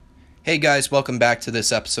Hey guys, welcome back to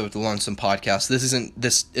this episode of the Lonesome podcast. This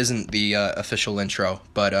isn't the official intro,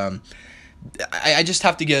 but I just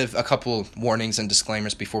have to give a couple warnings and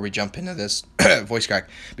disclaimers before we jump into this voice crack.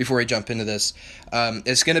 Before we jump into this,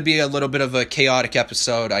 it's going to be a little bit of a chaotic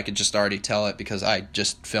episode. I could just already tell it because I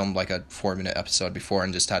just filmed like a 4-minute episode before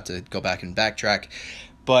and just had to go back and backtrack.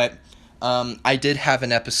 But I did have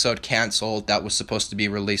an episode canceled that was supposed to be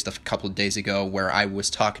released a couple of days ago where I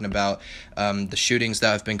was talking about the shootings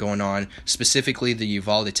that have been going on, specifically the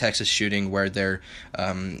Uvalde, Texas shooting where there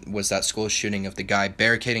was that school shooting of the guy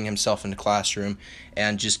barricading himself in the classroom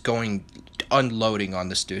and just unloading on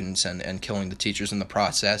the students and killing the teachers in the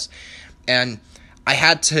process. And I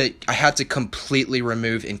had to completely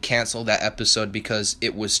remove and cancel that episode because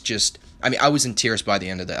it was just, I was in tears by the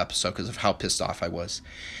end of the episode because of how pissed off I was.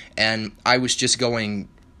 And I was just going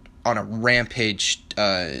on a rampage,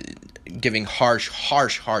 giving harsh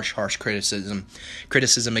criticism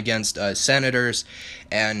against senators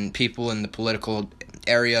and people in the political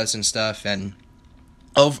areas and stuff. And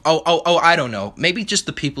I don't know, maybe just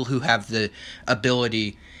the people who have the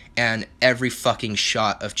ability and every fucking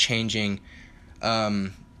shot of changing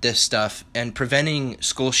this stuff and preventing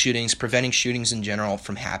school shootings, preventing shootings in general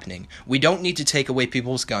from happening. We don't need to take away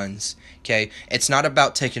people's guns, okay? It's not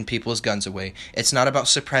about taking people's guns away. It's not about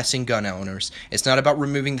suppressing gun owners. It's not about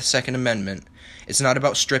removing the Second Amendment. It's not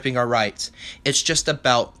about stripping our rights. It's just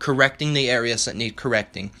about correcting the areas that need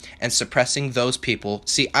correcting and suppressing those people.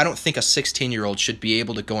 See, I don't think a 16-year-old should be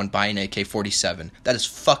able to go and buy an AK-47. That is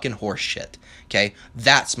fucking horse shit, okay?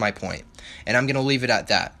 That's my point. And I'm going to leave it at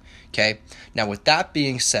that. Okay, now with that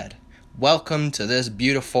being said, welcome to this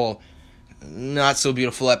beautiful, not so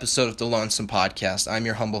beautiful episode of the Lonesome podcast. I'm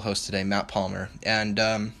your humble host today, Matt Palmer, and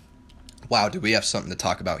wow, do we have something to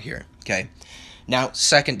talk about here, okay? Now,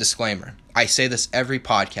 second disclaimer, I say this every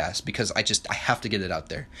podcast because I have to get it out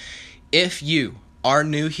there. If you are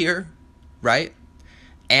new here, right,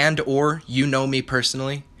 and or you know me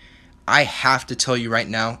personally, I have to tell you right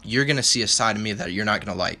now, you're going to see a side of me that you're not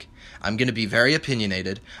going to like. I'm going to be very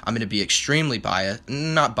opinionated. I'm going to be extremely biased.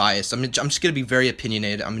 Not biased. I'm just going to be very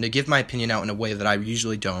opinionated. I'm going to give my opinion out in a way that I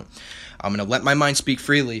usually don't. I'm going to let my mind speak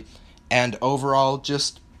freely and overall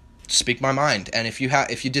just speak my mind. And if you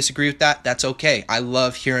disagree with that, that's okay. I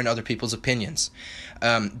love hearing other people's opinions.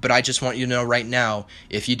 But I just want you to know right now,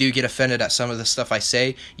 if you do get offended at some of the stuff I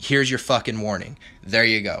say, here's your fucking warning. There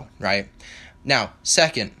you go, right? Now,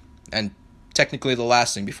 second, and technically the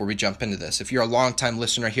last thing before we jump into this. If you're a long-time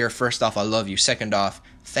listener here, first off, I love you. Second off,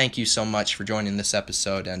 thank you so much for joining this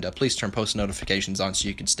episode. And please turn post notifications on so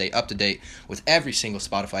you can stay up to date with every single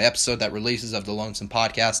Spotify episode that releases of the Lonesome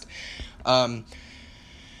podcast.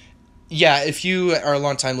 If you are a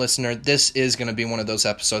long-time listener, this is going to be one of those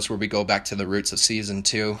episodes where we go back to the roots of Season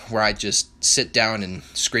 2, where I just sit down and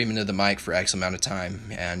scream into the mic for X amount of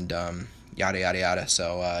time and yada, yada, yada.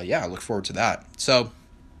 So, I look forward to that. So,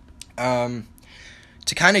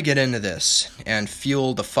 to kind of get into this and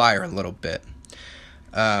fuel the fire a little bit,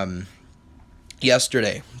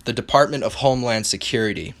 yesterday, the Department of Homeland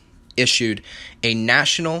Security issued a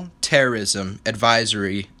National Terrorism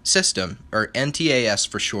Advisory System, or NTAS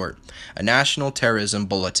for short, a National Terrorism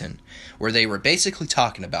Bulletin, where they were basically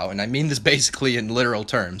talking about, and I mean this basically in literal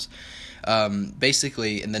terms,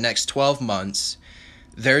 basically in the next 12 months,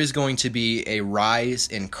 there is going to be a rise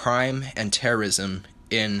in crime and terrorism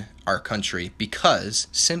in our country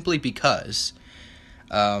simply because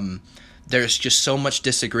there's just so much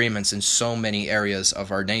disagreements in so many areas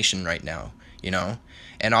of our nation right now,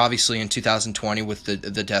 and obviously in 2020 with the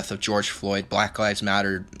death of George Floyd, Black Lives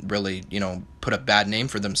Matter really, put a bad name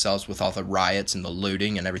for themselves with all the riots and the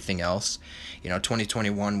looting and everything else,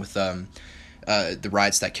 2021 with the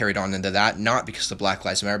riots that carried on into that, not because of Black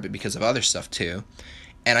Lives Matter, but because of other stuff too.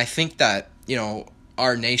 And I think that,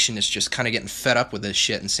 our nation is just kind of getting fed up with this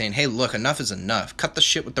shit and saying, hey, look, enough is enough. Cut the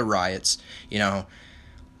shit with the riots,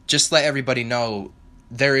 Just let everybody know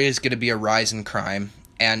there is going to be a rise in crime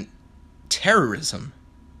and terrorism.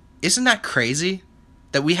 Isn't that crazy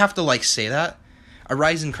that we have to, say that? A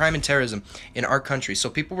rise in crime and terrorism in our country. So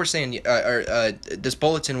people were saying, this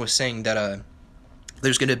bulletin was saying that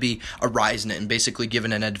there's going to be a rise in it and basically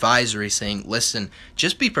given an advisory saying, listen,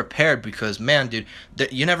 just be prepared because, man, dude,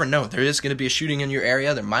 you never know. There is going to be a shooting in your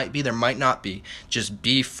area. There might be, there might not be. Just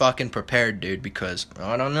be fucking prepared, dude, because,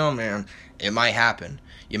 I don't know, man, it might happen.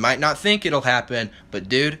 You might not think it'll happen, but,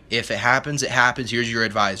 dude, if it happens, it happens. Here's your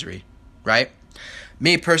advisory, right?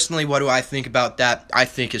 Me personally, what do I think about that? I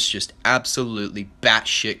think it's just absolutely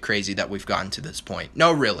batshit crazy that we've gotten to this point.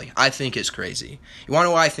 No, really, I think it's crazy. You want to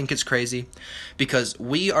know why I think it's crazy? Because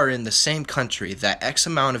we are in the same country that X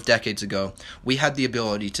amount of decades ago, we had the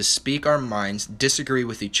ability to speak our minds, disagree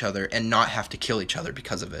with each other, and not have to kill each other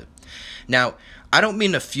because of it. Now, I don't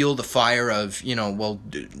mean to fuel the fire of,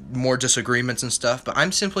 more disagreements and stuff, but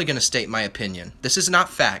I'm simply going to state my opinion. This is not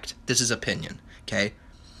fact, this is opinion, okay?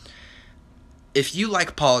 If you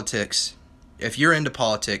like politics, if you're into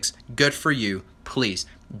politics, good for you. Please,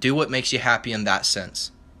 do what makes you happy in that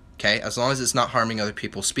sense. Okay? As long as it's not harming other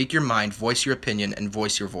people. Speak your mind, voice your opinion, and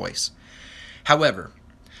voice your voice. However,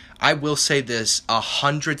 I will say this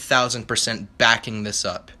 100,000% backing this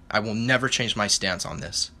up. I will never change my stance on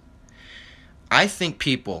this. I think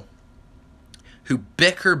people who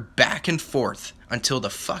bicker back and forth until the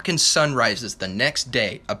fucking sun rises the next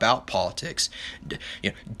day about politics,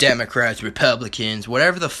 Democrats, Republicans,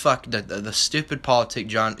 whatever the fuck the stupid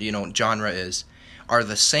genre is, are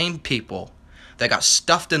the same people that got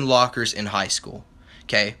stuffed in lockers in high school,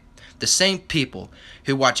 okay? The same people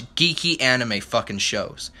who watch geeky anime fucking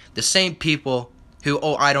shows. The same people who,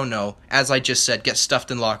 as I just said, get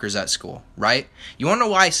stuffed in lockers at school, right? You want to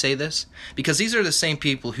know why I say this? Because these are the same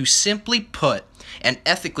people who simply put and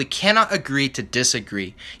ethically cannot agree to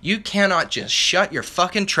disagree. You cannot just shut your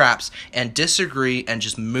fucking traps and disagree and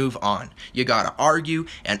just move on. You gotta argue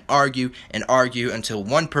and argue and argue until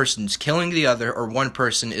one person's killing the other or one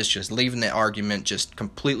person is just leaving the argument just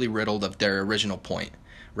completely riddled of their original point,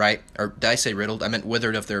 right? Or did I say riddled? I meant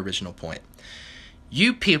withered of their original point.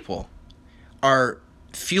 You people are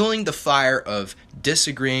fueling the fire of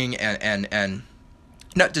disagreeing and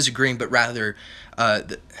not disagreeing, but rather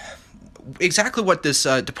exactly what this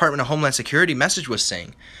Department of Homeland Security message was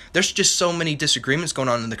saying. There's just so many disagreements going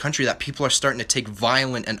on in the country that people are starting to take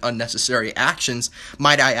violent and unnecessary actions,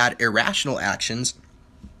 might I add irrational actions,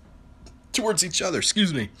 towards each other,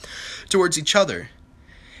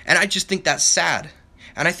 And I just think that's sad.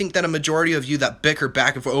 And I think that a majority of you that bicker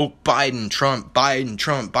back and forth, Biden,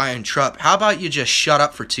 Trump, how about you just shut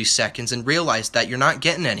up for 2 seconds and realize that you're not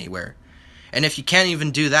getting anywhere? And if you can't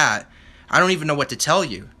even do that, I don't even know what to tell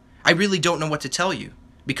you. I really don't know what to tell you.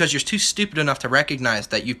 Because you're too stupid enough to recognize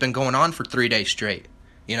that you've been going on for 3 days straight.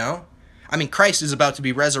 You know? I mean, Christ is about to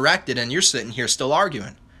be resurrected and you're sitting here still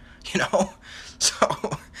arguing. You know? So,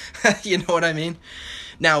 you know what I mean?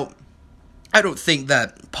 Now, I don't think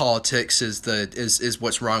that politics is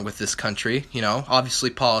what's wrong with this country. You know, obviously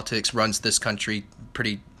politics runs this country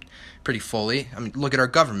pretty fully. I mean, look at our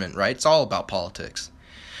government, right? It's all about politics.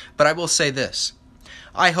 But I will say this: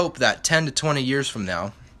 I hope that 10 to 20 years from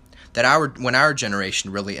now, that when our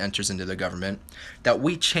generation really enters into the government, that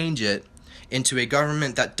we change it into a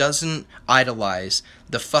government that doesn't idolize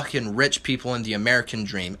the fucking rich people in the American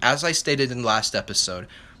dream. As I stated in the last episode,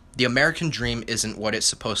 the American dream isn't what it's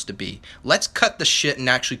supposed to be. Let's cut the shit and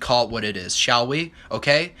actually call it what it is, shall we?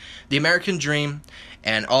 Okay? The American dream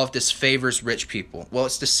and all of this favors rich people. Well,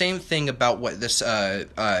 it's the same thing about what this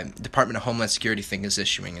Department of Homeland Security thing is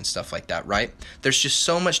issuing and stuff like that, right? There's just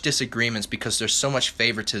so much disagreements because there's so much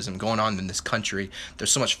favoritism going on in this country.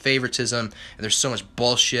 There's so much favoritism and there's so much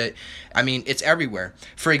bullshit. I mean, it's everywhere.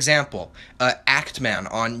 For example,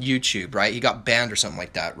 Actman on YouTube, right? He got banned or something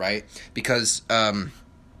like that, right? Because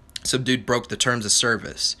some dude broke the terms of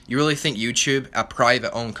service. You really think YouTube, a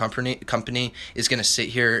private-owned company, is going to sit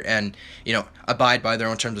here and, abide by their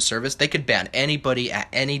own terms of service? They could ban anybody at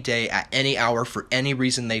any day, at any hour, for any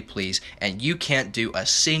reason they please, and you can't do a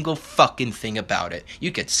single fucking thing about it.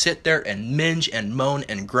 You could sit there and minge and moan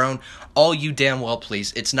and groan all you damn well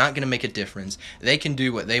please. It's not going to make a difference. They can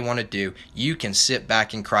do what they want to do. You can sit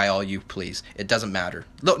back and cry all you please. It doesn't matter.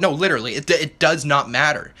 No, literally, it does not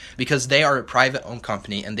matter, because they are a private-owned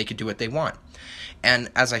company and they can do what they want. And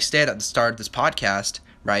as I stated at the start of this podcast,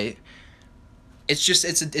 right,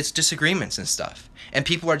 it's disagreements and stuff, and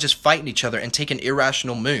people are just fighting each other and taking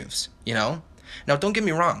irrational moves. Now don't get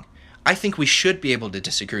me wrong, I think we should be able to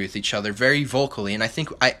disagree with each other very vocally, and I think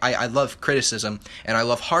I love criticism, and I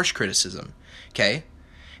love harsh criticism, okay,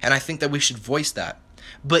 and I think that we should voice that.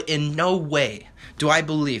 But in no way do I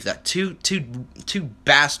believe that two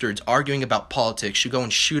bastards arguing about politics should go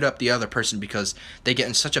and shoot up the other person because they get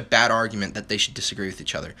in such a bad argument that they should disagree with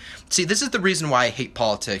each other. See, this is the reason why I hate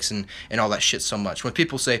politics and all that shit so much. When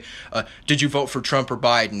people say, did you vote for Trump or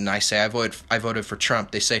Biden? And I say, I voted for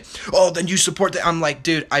Trump. They say, oh, then you support that. I'm like,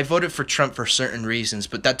 dude, I voted for Trump for certain reasons,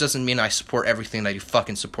 but that doesn't mean I support everything that you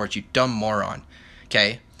fucking support, you dumb moron.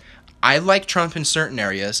 Okay? I like Trump in certain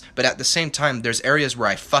areas, but at the same time, there's areas where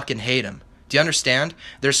I fucking hate him. Do you understand?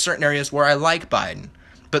 There's certain areas where I like Biden.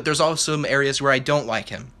 but there's also some areas where I don't like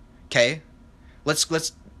him. Okay?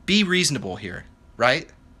 Let's be reasonable here, right?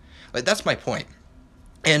 Like, that's my point.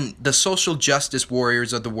 And the social justice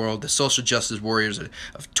warriors of the world, the social justice warriors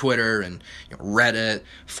of Twitter and Reddit,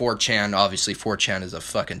 4chan, obviously 4chan is a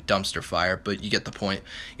fucking dumpster fire, but you get the point.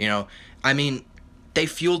 I mean, they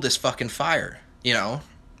fuel this fucking fire,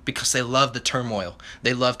 because they love the turmoil.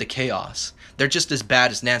 They love the chaos. They're just as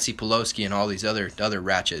bad as Nancy Pelosi and all these other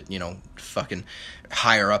ratchet, fucking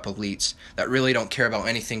higher up elites that really don't care about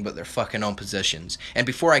anything but their fucking own positions. And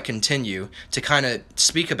before I continue to kind of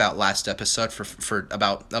speak about last episode for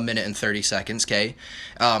about a minute and 30 seconds, okay?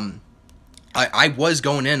 I was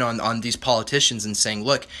going in on these politicians and saying,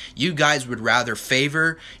 look, you guys would rather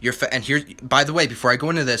favor your and here, by the way, before I go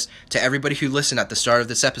into this, to everybody who listened at the start of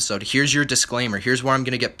this episode, here's your disclaimer. Here's where I'm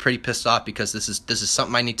going to get pretty pissed off, because this is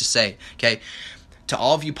something I need to say, okay? To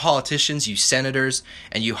all of you politicians, you senators,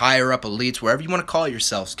 and you higher up elites, wherever you want to call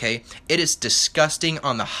yourselves, okay? It is disgusting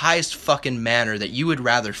on the highest fucking manner that you would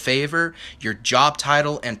rather favor your job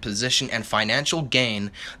title and position and financial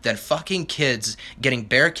gain than fucking kids getting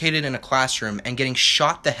barricaded in a classroom and getting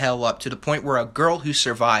shot the hell up, to the point where a girl who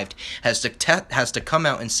survived has to come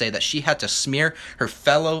out and say that she had to smear her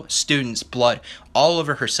fellow students' blood all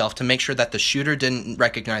over herself to make sure that the shooter didn't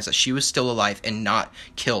recognize that she was still alive and not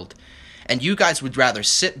killed. And you guys would rather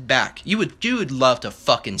sit back. You would love to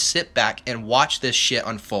fucking sit back and watch this shit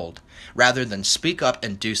unfold, rather than speak up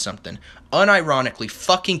and do something. Unironically,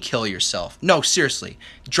 fucking kill yourself. No, seriously.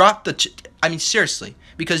 Drop the... seriously.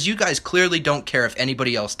 Because you guys clearly don't care if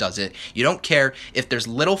anybody else does it. You don't care if there's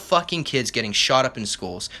little fucking kids getting shot up in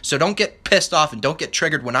schools. So don't get pissed off and don't get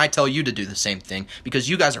triggered when I tell you to do the same thing, because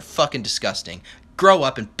you guys are fucking disgusting. Grow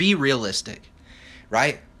up and be realistic.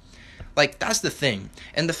 Right? Like, that's the thing.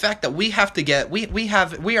 And the fact that we have to get... We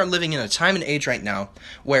are living in a time and age right now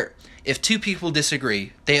where if two people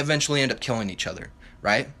disagree, they eventually end up killing each other,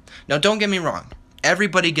 right? Now, don't get me wrong.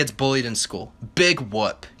 Everybody gets bullied in school. Big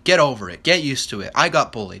whoop. Get over it. Get used to it. I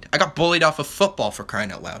got bullied. I got bullied off of football, for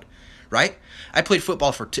crying out loud, right? I played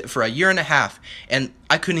football for a year and a half, and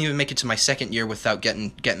I couldn't even make it to my second year without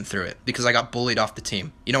getting through it, because I got bullied off the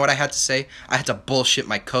team. You know what I had to say? I had to bullshit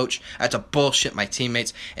my coach. I had to bullshit my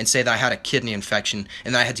teammates and say that I had a kidney infection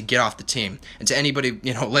and that I had to get off the team. And to anybody,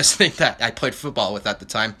 listening that I played football with at the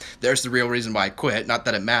time, there's the real reason why I quit. Not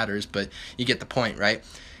that it matters, but you get the point, right?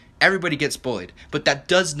 Everybody gets bullied, but that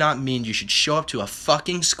does not mean you should show up to a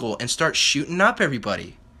fucking school and start shooting up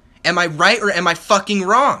everybody. Am I right or am I fucking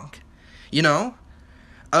wrong?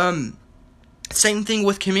 Same thing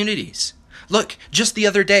with communities. Look, just the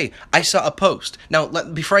other day, I saw a post. Now,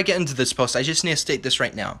 before I get into this post, I just need to state this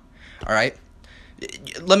right now. All right?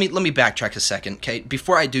 Let me backtrack a second, okay?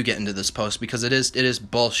 Before I do get into this post, because it is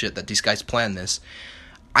bullshit that these guys plan this.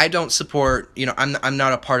 I don't support, I'm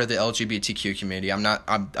not a part of the LGBTQ community.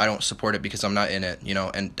 I don't support it because I'm not in it,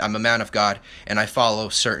 and I'm a man of God, and I follow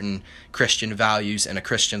certain Christian values and a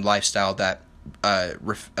Christian lifestyle that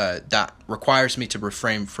requires me to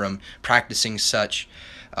refrain from practicing such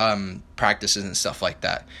practices and stuff like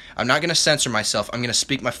that. I'm not going to censor myself. I'm going to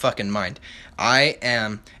speak my fucking mind. I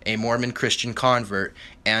am a Mormon Christian convert,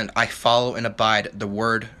 and I follow and abide the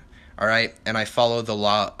word, all right? And I follow the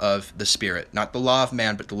law of the Spirit. Not the law of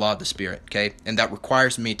man, but the law of the Spirit, okay? And that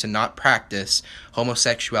requires me to not practice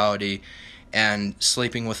homosexuality and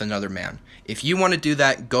sleeping with another man. If you want to do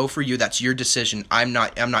that, go for you. That's your decision. I'm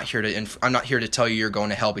not here to tell you you're going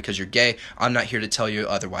to hell because you're gay. I'm not here to tell you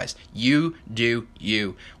otherwise. You do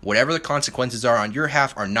you. Whatever the consequences are on your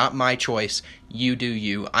half are not my choice. You do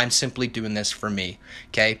you. I'm simply doing this for me,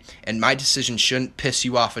 okay? And my decision shouldn't piss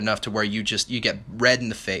you off enough to where you get red in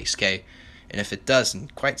the face, okay? And if it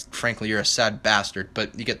doesn't, quite frankly, you're a sad bastard,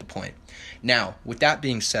 but you get the point. Now, with that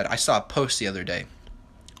being said, I saw a post the other day.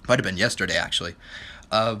 Might have been yesterday, actually,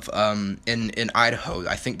 of in Idaho.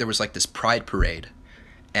 I think there was like this pride parade,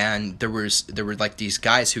 and there were like these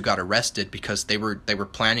guys who got arrested because they were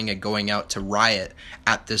planning on going out to riot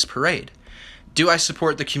at this parade. Do I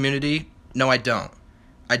support the community? No, I don't.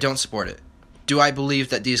 I don't support it. Do I believe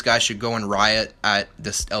that these guys should go and riot at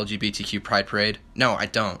this LGBTQ pride parade? No, I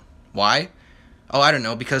don't. Why? Oh, I don't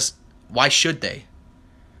know, because why should they?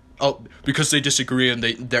 Oh, because they disagree and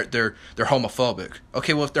they're homophobic.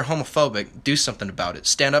 Okay, well, if they're homophobic, do something about it.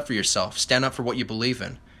 Stand up for yourself. Stand up for what you believe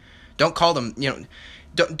in. Don't call them,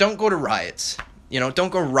 don't go to riots.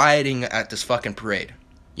 Don't go rioting at this fucking parade.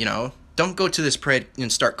 Don't go to this parade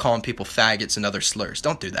and start calling people faggots and other slurs.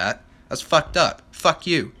 Don't do that. That's fucked up. Fuck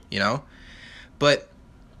you, But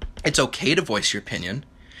it's okay to voice your opinion.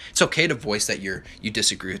 It's okay to voice that you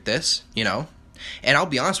disagree with this, And I'll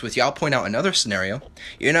be honest with you, I'll point out another scenario.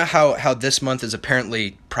 You know how this month is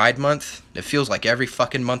apparently Pride Month? It feels like every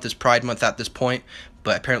fucking month is Pride Month at this point,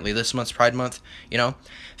 but apparently this month's Pride Month, you know?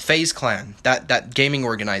 FaZe Clan, that gaming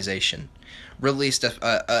organization, released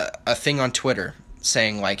a thing on Twitter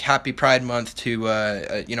saying, like, Happy Pride Month to,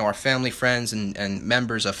 our family, friends, and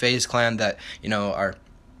members of FaZe Clan that, are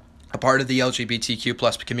a part of the LGBTQ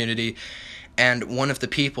plus community. And one of the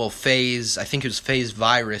people, FaZe, I think it was FaZe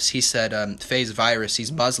Virus, he said, FaZe Virus,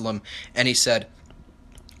 he's Muslim, and he said,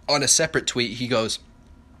 on a separate tweet, he goes,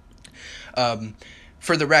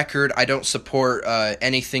 for the record, I don't support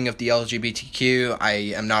anything of the LGBTQ. I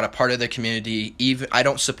am not a part of the community. I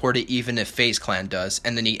don't support it even if FaZe Clan does.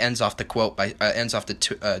 And then he ends off the quote by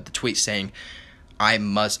the tweet saying,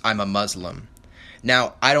 "I'm a Muslim."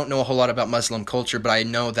 Now, I don't know a whole lot about Muslim culture, but I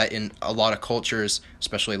know that in a lot of cultures,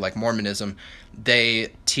 especially like Mormonism,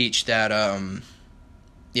 they teach that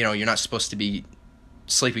you're not supposed to be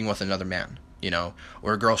sleeping with another man,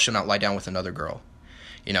 or a girl should not lie down with another girl,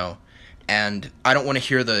 And I don't want to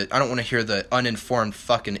hear the uninformed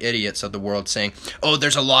fucking idiots of the world saying, "Oh,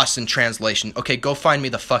 there's a loss in translation." Okay, go find me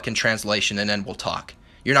the fucking translation and then we'll talk.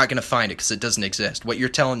 You're not going to find it because it doesn't exist. What you're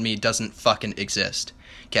telling me doesn't fucking exist.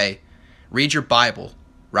 Okay? Read your Bible,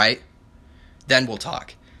 right? Then we'll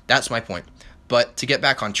talk. That's my point. But to get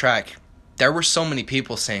back on track, there were so many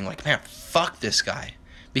people saying, like, man, fuck this guy.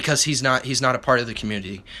 Because he's not a part of the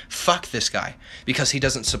community. Fuck this guy because he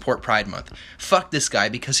doesn't support Pride Month. Fuck this guy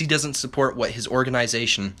because he doesn't support what his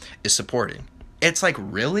organization is supporting. It's like,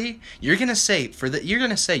 really? You're gonna say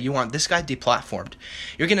you want this guy deplatformed.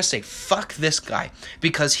 You're gonna say fuck this guy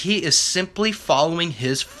because he is simply following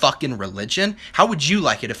his fucking religion? How would you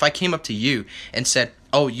like it if I came up to you and said,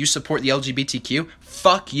 "Oh, you support the LGBTQ?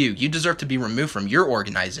 Fuck you. You deserve to be removed from your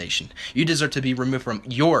organization. You deserve to be removed from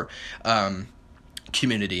your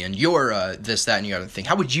community and your this, that, and the other thing."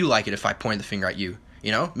 How would you like it if I pointed the finger at you?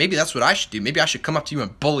 Maybe that's what I should do. Maybe I should come up to you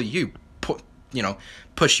and bully you,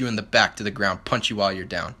 push you in the back to the ground, punch you while you're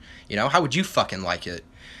down. How would you fucking like it?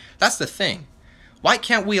 That's the thing. Why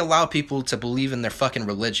can't we allow people to believe in their fucking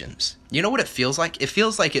religions? You know what it feels like? It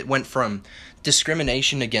feels like it went from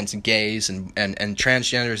discrimination against gays and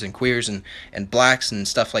transgenders and queers and blacks and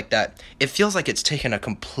stuff like that. It feels like it's taken a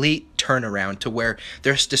complete turnaround to where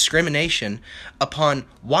there's discrimination upon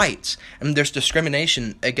whites and there's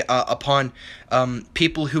discrimination upon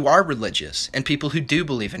people who are religious and people who do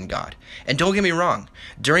believe in God. And don't get me wrong,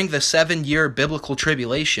 during the 7-year biblical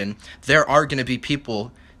tribulation, there are going to be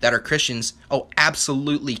people that are Christians,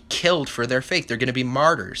 absolutely killed for their faith. They're going to be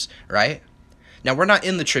martyrs, right? Now, we're not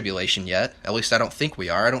in the tribulation yet. At least I don't think we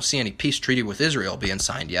are. I don't see any peace treaty with Israel being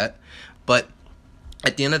signed yet. But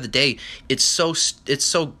at the end of the day, it's so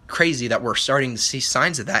crazy that we're starting to see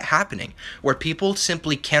signs of that happening, where people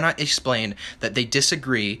simply cannot explain that they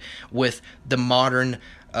disagree with the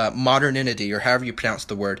modernity, or however you pronounce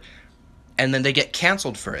the word, and then they get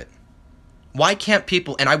canceled for it. Why can't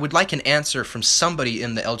people, and I would like an answer from somebody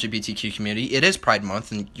in the LGBTQ community. It is Pride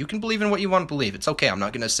Month, and you can believe in what you want to believe. It's okay. I'm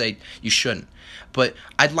not going to say you shouldn't. But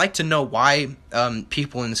I'd like to know why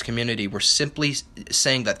people in this community were simply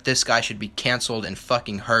saying that this guy should be canceled and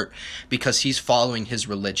fucking hurt because he's following his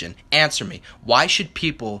religion. Answer me. Why should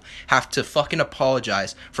people have to fucking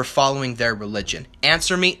apologize for following their religion?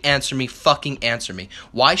 Answer me, fucking answer me.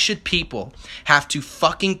 Why should people have to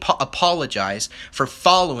fucking apologize for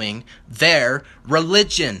following their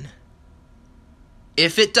religion?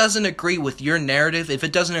 If it doesn't agree with your narrative, if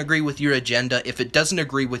it doesn't agree with your agenda, if it doesn't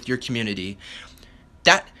agree with your community,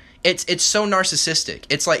 that it's so narcissistic.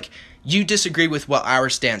 It's like, you disagree with what our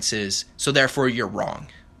stance is, so therefore you're wrong.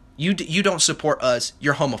 You don't support us,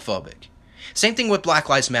 you're homophobic. Same thing with Black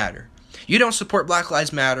Lives Matter. You don't support Black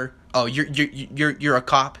Lives Matter. Oh, you're a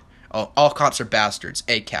cop. Oh, all cops are bastards.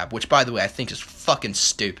 ACAB, which by the way I think is fucking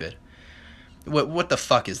stupid. What the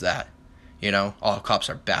fuck is that? All cops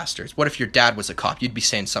are bastards. What if your dad was a cop? You'd be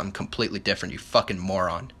saying something completely different, you fucking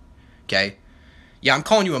moron. Okay? Yeah, I'm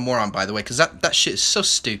calling you a moron, by the way, because that shit is so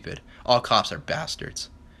stupid. All cops are bastards.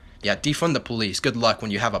 Yeah, defund the police. Good luck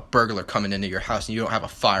when you have a burglar coming into your house and you don't have a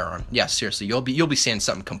firearm. Yeah, seriously, you'll be saying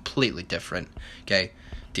something completely different. Okay?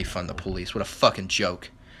 Defund the police. What a fucking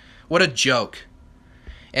joke. What a joke.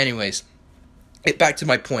 Anyways, back to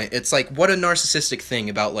my point. It's like, what a narcissistic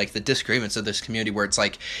thing about, like, the disagreements of this community, where it's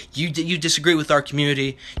like, you disagree with our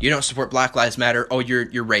community, you don't support Black Lives Matter, oh, you're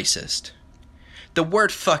racist. The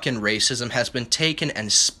word fucking racism has been taken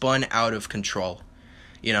and spun out of control.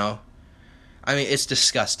 I mean, it's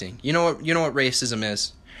disgusting. You know what racism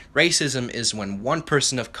is? Racism is when one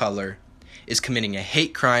person of color is committing a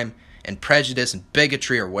hate crime and prejudice and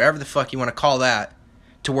bigotry, or whatever the fuck you want to call that,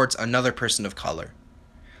 towards another person of color.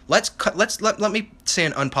 Let me say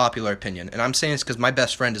an unpopular opinion, and I'm saying this because my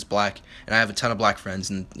best friend is black, and I have a ton of black friends,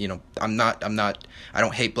 and I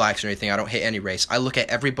don't hate blacks or anything. I don't hate any race. I look at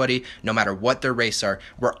everybody, no matter what their race are.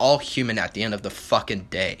 We're all human at the end of the fucking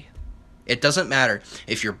day. It doesn't matter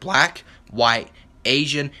if you're black, white,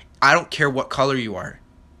 Asian. I don't care what color you are.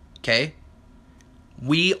 Okay?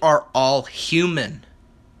 We are all human.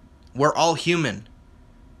 We're all human.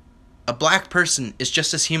 A black person is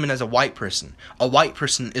just as human as a white person. A white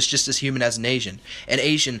person is just as human as an Asian. An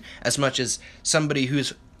Asian as much as somebody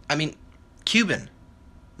who's, Cuban,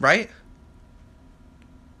 right?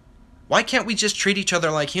 Why can't we just treat each other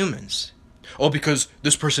like humans? Oh, because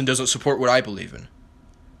this person doesn't support what I believe in.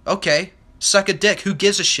 Okay, suck a dick. Who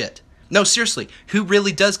gives a shit? No, seriously, who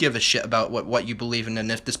really does give a shit about what you believe in,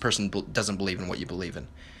 and if this person doesn't believe in what you believe in?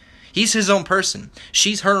 He's his own person.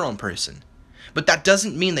 She's her own person. But that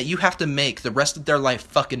doesn't mean that you have to make the rest of their life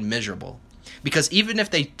fucking miserable. Because even if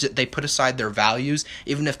they put aside their values,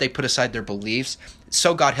 even if they put aside their beliefs,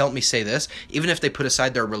 so God help me say this, even if they put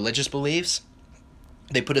aside their religious beliefs,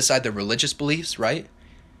 right?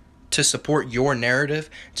 To support your narrative,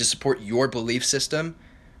 to support your belief system,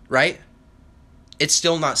 right? It's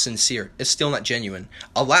still not sincere. It's still not genuine.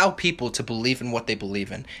 Allow people to believe in what they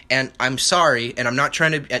believe in. And I'm sorry, and I'm not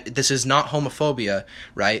trying to, this is not homophobia,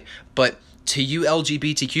 right? But to you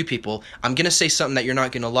LGBTQ people, I'm going to say something that you're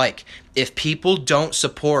not going to like. If people don't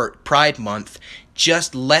support Pride Month,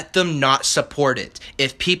 just let them not support it.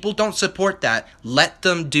 If people don't support that, let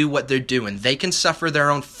them do what they're doing. They can suffer their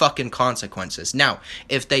own fucking consequences. Now,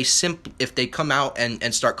 if they come out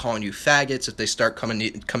and start calling you faggots, if they start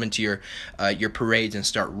coming to your parades and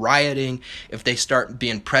start rioting, if they start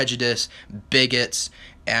being prejudiced, bigots,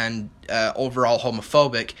 and overall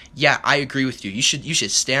homophobic, yeah, I agree with you. You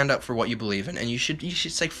should stand up for what you believe in, and you should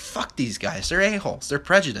say, fuck these guys. They're a-holes. They're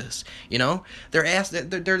prejudiced. You know, they're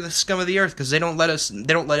the scum of the earth because they don't let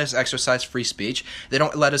us exercise free speech. They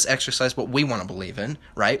don't let us exercise what we want to believe in,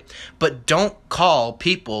 right? But don't call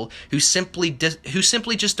people who simply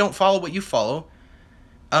just don't follow what you follow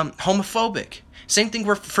homophobic. Same thing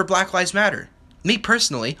for Black Lives Matter. Me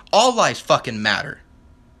personally, all lives fucking matter,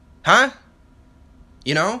 huh?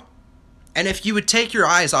 You know? And if you would take your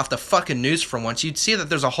eyes off the fucking news for once, you'd see that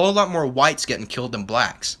there's a whole lot more whites getting killed than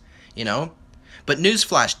blacks. You know? But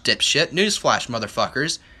newsflash, dipshit. Newsflash,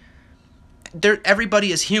 motherfuckers.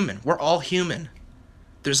 Everybody is human. We're all human.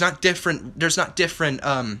 There's not different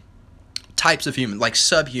types of human, like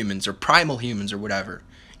subhumans or primal humans or whatever.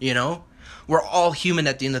 You know? We're all human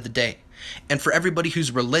at the end of the day. And for everybody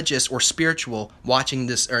who's religious or spiritual watching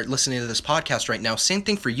this or listening to this podcast right now, same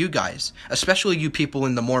thing for you guys, especially you people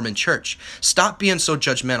in the Mormon church. Stop being so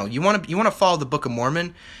judgmental. You want to follow the Book of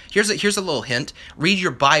Mormon? Here's a little hint. Read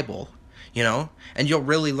your Bible, you know, and you'll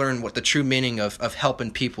really learn what the true meaning of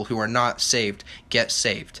helping people who are not saved get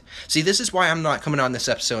saved. See, this is why I'm not coming on this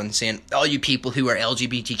episode and saying, all you people who are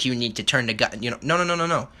LGBTQ need to turn to God. You know,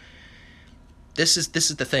 no. This is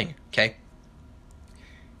the thing, okay?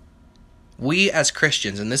 We as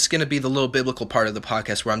Christians, and this is going to be the little biblical part of the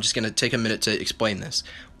podcast where I'm just going to take a minute to explain this.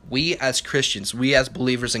 We as Christians, we as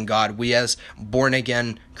believers in God, we as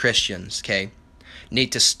born-again Christians, okay,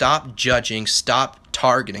 need to stop judging, stop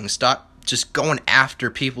targeting, stop just going after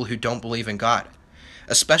people who don't believe in God.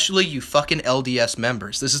 Especially you fucking LDS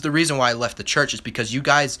members. This is the reason why I left the church, is because you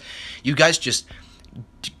guys just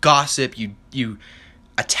gossip, you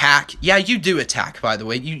attack. Yeah, you do attack, by the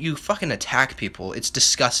way. You fucking attack people. It's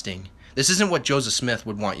disgusting. This isn't what Joseph Smith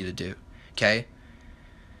would want you to do, okay?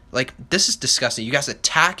 Like, this is disgusting. You guys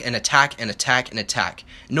attack and attack and attack and attack.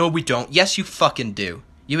 No, we don't. Yes, you fucking do.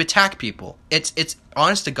 You attack people. It's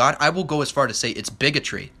honest to God, I will go as far to say it's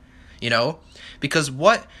bigotry, you know? Because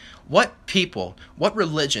what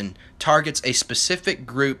religion targets a specific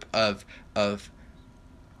group of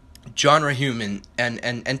genre human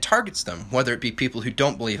and targets them, whether it be people who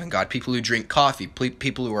don't believe in God, people who drink coffee,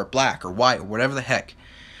 people who are black or white or whatever the heck.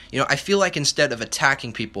 You know, I feel like instead of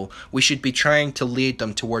attacking people, we should be trying to lead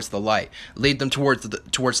them towards the light, lead them towards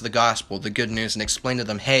the gospel, the good news, and explain to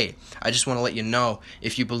them, hey, I just want to let you know,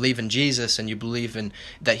 if you believe in Jesus and you believe in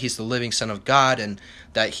that he's the living Son of God and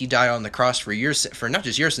that he died on the cross for not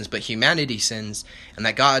just your sins, but humanity's sins, and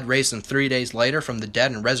that God raised him 3 days later from the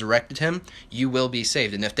dead and resurrected him, you will be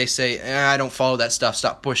saved. And if they say, I don't follow that stuff,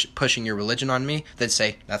 stop pushing your religion on me, then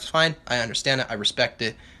say, that's fine, I understand it, I respect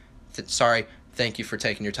it, sorry, thank you for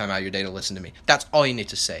taking your time out of your day to listen to me. That's all you need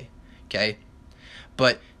to say, okay?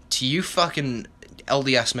 But to you fucking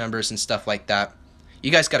LDS members and stuff like that,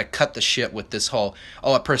 you guys got to cut the shit with this whole,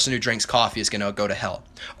 a person who drinks coffee is going to go to hell.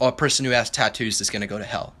 A person who has tattoos is going to go to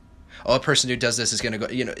hell. Oh, a person who does this is going to go,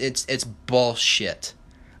 it's bullshit.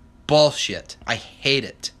 Bullshit. I hate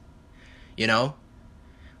it.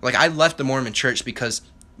 Like, I left the Mormon church because,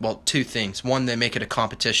 well, two things. One, they make it a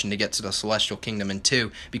competition to get to the celestial kingdom. And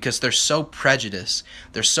two, because they're so prejudiced.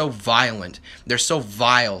 They're so violent. They're so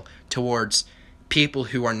vile towards people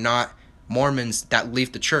who are not Mormons that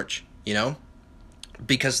leave the church,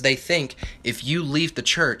 Because they think if you leave the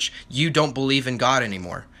church, you don't believe in God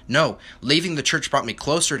anymore. No, leaving the church brought me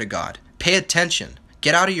closer to God. Pay attention.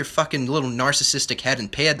 Get out of your fucking little narcissistic head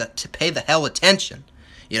and pay the hell attention,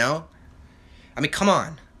 I mean, come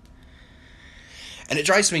on. And it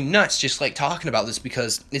drives me nuts just like talking about this,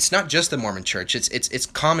 because it's not just the Mormon church. It's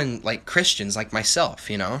common, like, Christians like myself,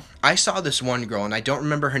 I saw this one girl, and I don't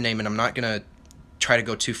remember her name, and I'm not going to try to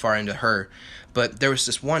go too far into her, but there was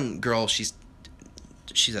this one girl, she's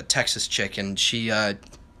a Texas chick, and she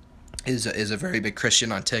is a very big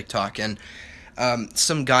Christian on TikTok, and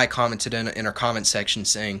some guy commented in her comment section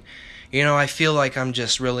saying, I feel like I'm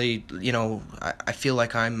just really, I feel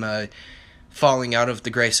like I'm falling out of the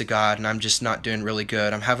grace of God, and I'm just not doing really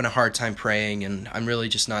good. I'm having a hard time praying, and I'm really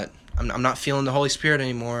just not, I'm not feeling the Holy Spirit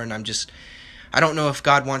anymore, and I don't know if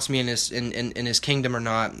God wants me in his kingdom or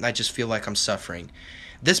not. I just feel like I'm suffering.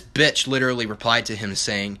 This bitch literally replied to him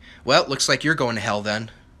saying, well, looks like you're going to hell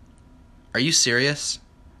then. Are you serious?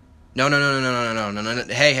 No.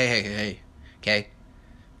 Hey. Okay?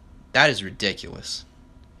 That is ridiculous.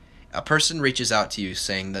 A person reaches out to you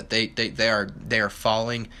saying that they are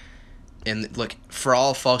falling, and look, for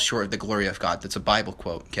all fall short of the glory of God. That's a Bible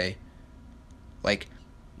quote, okay? Like,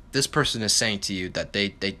 this person is saying to you that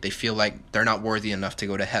they feel like they're not worthy enough to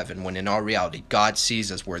go to heaven, when in all reality, God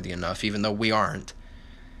sees us worthy enough, even though we aren't.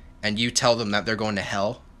 And you tell them that they're going to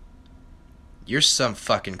hell? You're some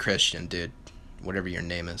fucking Christian, dude. Whatever your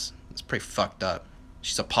name is. It's pretty fucked up.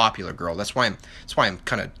 She's a popular girl. That's why I'm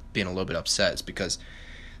kind of being a little bit upset. It's because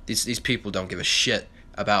these people don't give a shit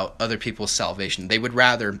about other people's salvation. They would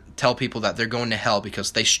rather tell people that they're going to hell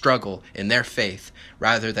because they struggle in their faith,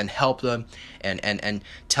 rather than help them and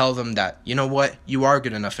tell them that, you know what, you are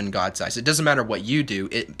good enough in God's eyes. It doesn't matter what you do.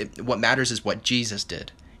 What matters is what Jesus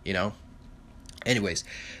did, Anyways,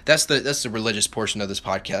 that's the religious portion of this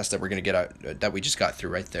podcast that we're going to get out, that we just got through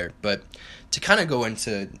right there. But to kind of go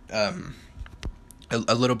into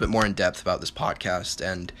a little bit more in depth about this podcast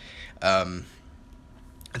and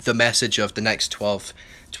the message of the next 12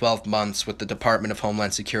 months, with the Department of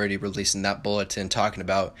Homeland Security releasing that bulletin talking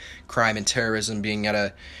about crime and terrorism being at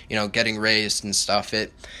a, getting raised and stuff.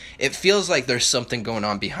 It feels like there's something going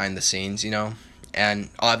on behind the scenes, and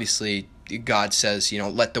obviously God says,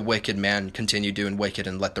 let the wicked man continue doing wicked,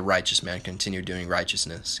 and let the righteous man continue doing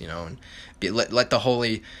righteousness, and let the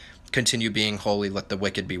holy continue being holy, let the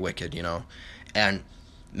wicked be wicked, and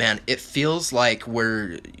man, it feels like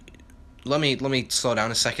let me slow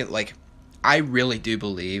down a second. Like, I really do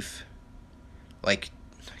believe, like,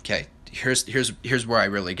 okay, here's where I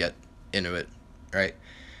really get into it, right?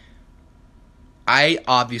 I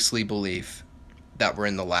obviously believe that we're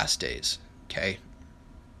in the last days, okay?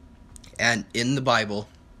 And in the Bible,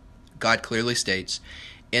 God clearly states,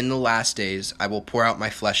 in the last days, I will pour out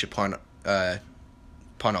my flesh upon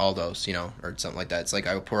all those, or something like that. It's like,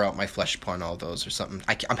 I will pour out my flesh upon all those, or something.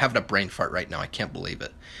 I'm having a brain fart right now. I can't believe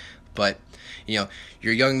it. But,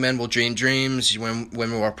 your young men will dream dreams,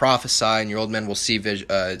 women will prophesy, and your old men will see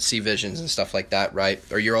visions and stuff like that, right?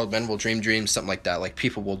 Or your old men will dream dreams, something like that. Like,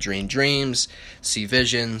 people will dream dreams, see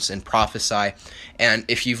visions, and prophesy. And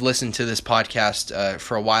if you've listened to this podcast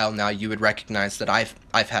for a while now, you would recognize that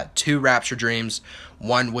I've had 2 rapture dreams.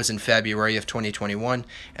 One was in February of 2021,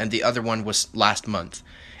 and the other one was last month.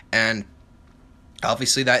 And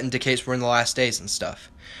obviously that indicates we're in the last days and stuff.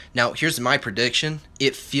 Now, here's my prediction.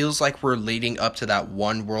 It feels like we're leading up to that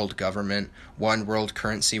one world government, one world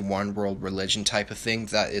currency, one world religion type of thing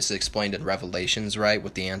that is explained in Revelations, right?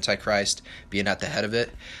 With the Antichrist being at the head of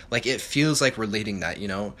it. Like, it feels like we're leading that,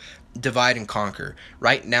 divide and conquer.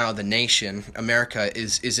 Right now, the nation, America,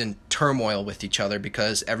 is in turmoil with each other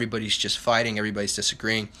because everybody's just fighting, everybody's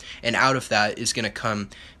disagreeing. And out of that is going to come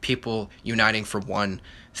people uniting for one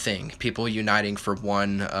thing, people uniting for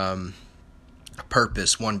one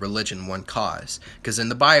purpose, one religion, one cause. Because in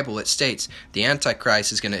the Bible it states the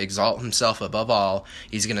Antichrist is going to exalt himself above all.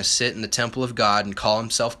 He's going to sit in the temple of God and call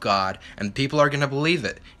himself God, and people are going to believe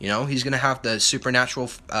it. He's going to have the supernatural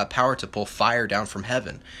power to pull fire down from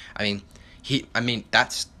heaven. I mean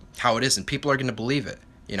that's how it is, and people are going to believe it.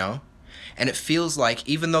 And it feels like,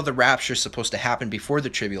 even though the rapture is supposed to happen before the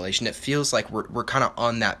tribulation, it feels like we're kind of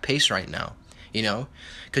on that pace right now.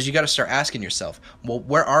 Because you got to start asking yourself, well,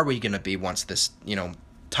 where are we going to be once this,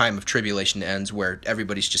 time of tribulation ends, where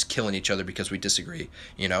everybody's just killing each other because we disagree,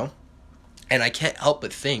 you know? And I can't help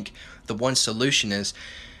but think the one solution is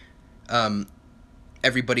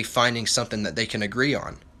everybody finding something that they can agree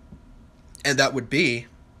on. And that would be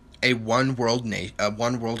a one world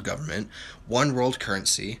government, one world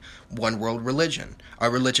currency, one world religion. A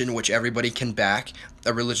religion which everybody can back,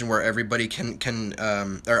 a religion where everybody can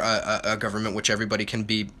or a government which everybody can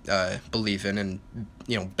believe in and,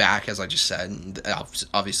 you know, back, as I just said, and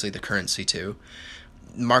obviously the currency too.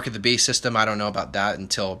 Mark of the beast system, I don't know about that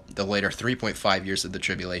until the later 3.5 years of the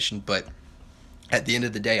tribulation, but at the end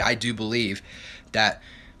of the day, I do believe that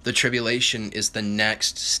the tribulation is the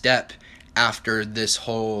next step after this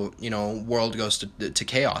whole, you know, world goes to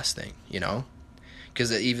chaos thing, you know? Because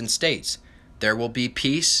it even states, there will be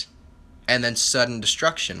peace, and then sudden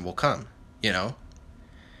destruction will come, you know?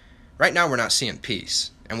 Right now we're not seeing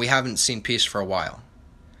peace, and we haven't seen peace for a while.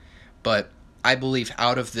 But I believe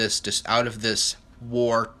out of this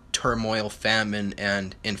war, turmoil, famine,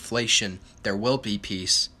 and inflation, there will be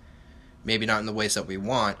peace. Maybe not in the ways that we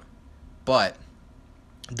want, but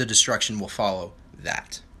the destruction will follow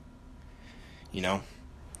that. You know?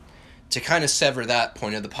 To kind of sever that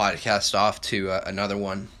point of the podcast off to another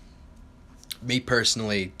one, me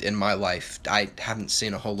personally, in my life, I haven't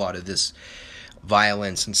seen a whole lot of this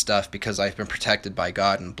violence and stuff because I've been protected by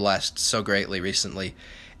God and blessed so greatly recently.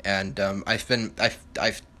 And I've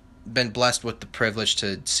been blessed with the privilege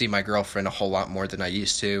to see my girlfriend a whole lot more than I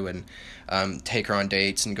used to, and take her on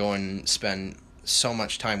dates and go and spend so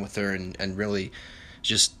much time with her, and really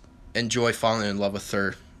just enjoy falling in love with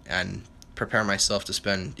her and prepare myself to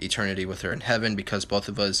spend eternity with her in heaven, because both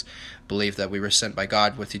of us believe that we were sent by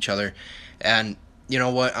God with each other. And you know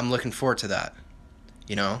what? I'm looking forward to that,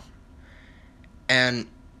 you know? And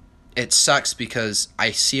it sucks because I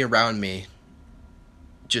see around me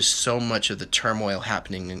just so much of the turmoil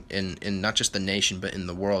happening in not just the nation but in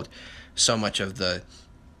the world, so much of the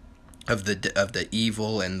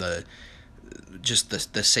evil and the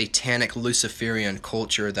satanic Luciferian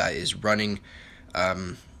culture that is running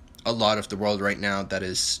a lot of the world right now, that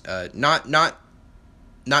is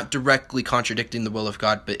not directly contradicting the will of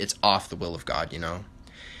God, but it's off the will of God, you know?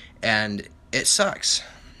 And it sucks,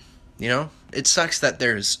 you know? It sucks that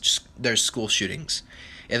there's school shootings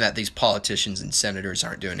and that these politicians and senators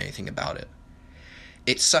aren't doing anything about it.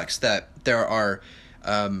 It sucks that there are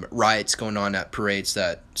riots going on at parades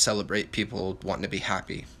that celebrate people wanting to be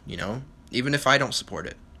happy, you know? Even if I don't support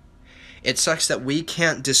it. It sucks that we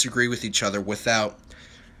can't disagree with each other without,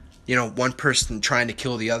 you know, one person trying to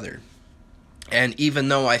kill the other. And even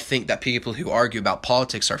though I think that people who argue about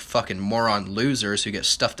politics are fucking moron losers who get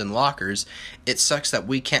stuffed in lockers, it sucks that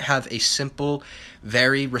we can't have a simple,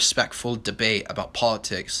 very respectful debate about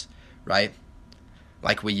politics, right?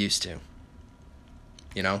 Like we used to.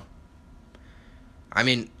 You know? I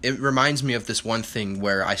mean, it reminds me of this one thing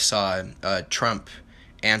where I saw Trump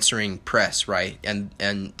answering press, right?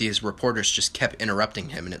 And these reporters just kept interrupting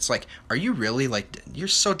him. And it's like, are you really, like, you're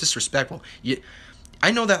so disrespectful. I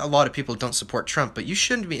know that a lot of people don't support Trump, but you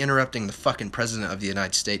shouldn't be interrupting the fucking president of the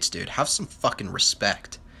United States, dude. Have some fucking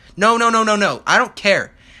respect. No. I don't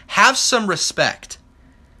care. Have some respect.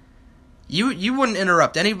 You wouldn't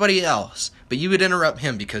interrupt anybody else, but you would interrupt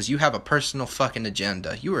him because you have a personal fucking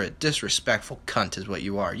agenda. You are a disrespectful cunt is what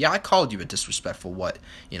you are. Yeah, I called you a disrespectful what,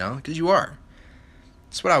 you know, because you are.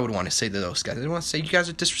 That's what I would want to say to those guys. I want to say you guys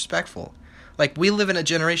are disrespectful. Like, we live in a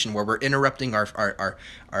generation where we're interrupting our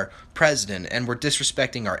president, and we're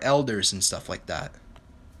disrespecting our elders and stuff like that.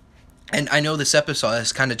 And I know this episode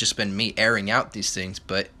has kind of just been me airing out these things,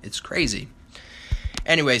 but it's crazy.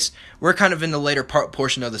 Anyways, we're kind of in the later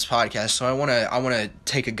portion of this podcast, so I want to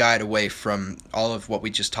take a guide away from all of what we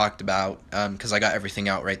just talked about, because I got everything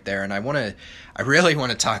out right there, and I really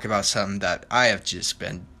want to talk about something that I have just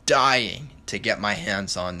been dying to get my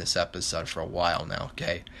hands on this episode for a while now.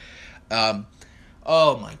 Okay.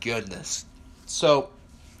 Oh my goodness. So,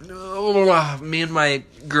 me and my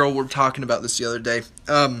girl were talking about this the other day.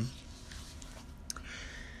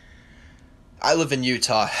 I live in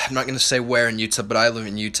Utah. I'm not going to say where in Utah, but I live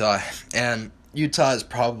in Utah. And Utah is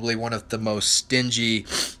probably one of the most stingy,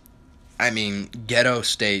 ghetto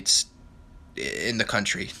states in the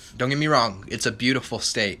country. Don't get me wrong. It's a beautiful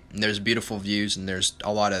state. And there's beautiful views, and there's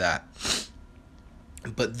a lot of that.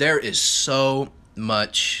 But there is so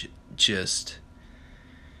much just,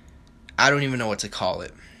 I don't even know what to call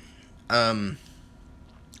it.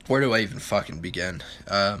 Where do I even fucking begin?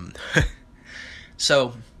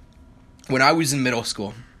 So, when I was in middle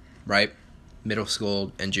school, right? Middle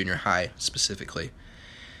school and junior high specifically.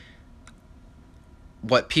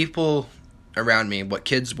 What people around me, what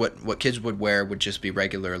kids would wear would just be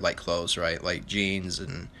regular like clothes, right? Like jeans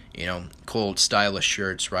and, you know, cool stylish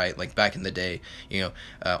shirts, right? Like back in the day, you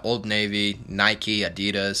know, Old Navy, Nike,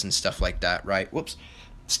 Adidas, and stuff like that, right? Whoops,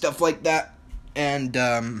 stuff like that, and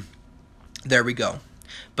there we go.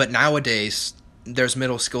 But nowadays, there's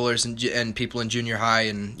middle schoolers and people in junior high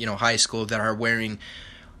and, you know, high school that are wearing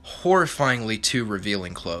horrifyingly too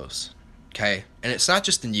revealing clothes. Okay, and it's not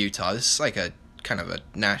just in Utah. This is like a kind of a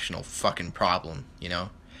national fucking problem, you know.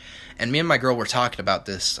 And me and my girl were talking about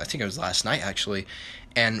this. I think it was last night actually,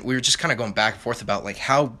 and we were just kind of going back and forth about like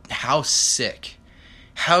how sick,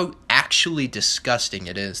 how actually disgusting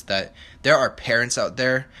it is that there are parents out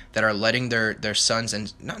there that are letting their sons,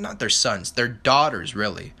 and not their sons, their daughters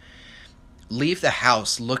really, leave the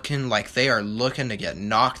house looking like they are looking to get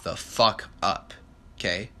knocked the fuck up.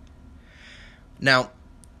 Okay. Now,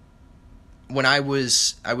 when I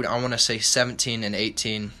want to say 17 and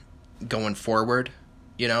 18 going forward,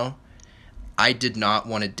 you know, I did not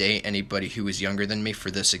want to date anybody who was younger than me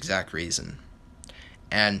for this exact reason.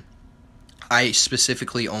 And I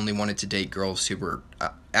specifically only wanted to date girls who were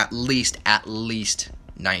at least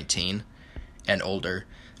 19 and older,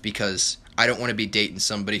 because I don't want to be dating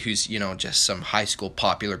somebody who's, you know, just some high school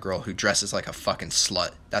popular girl who dresses like a fucking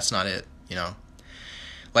slut. That's not it, you know.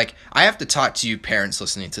 Like, I have to talk to you parents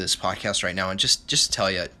listening to this podcast right now and just tell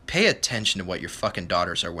you, pay attention to what your fucking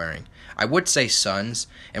daughters are wearing. I would say sons,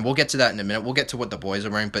 and we'll get to that in a minute. We'll get to what the boys are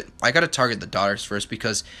wearing, but I got to target the daughters first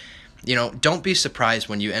because, you know, don't be surprised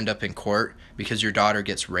when you end up in court because your daughter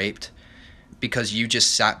gets raped because you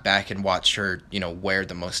just sat back and watched her, you know, wear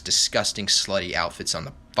the most disgusting, slutty outfits on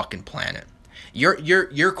the fucking planet.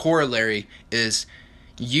 Your corollary is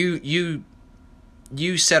you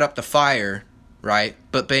set up the fire, right?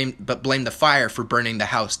 But blame the fire for burning the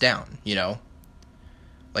house down, you know?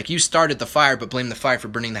 Like, you started the fire, but blame the fire for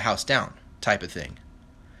burning the house down, type of thing,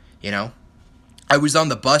 you know? I was on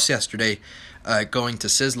the bus yesterday going to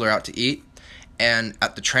Sizzler out to eat, and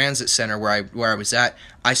at the transit center where I was at,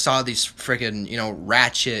 I saw these freaking, you know,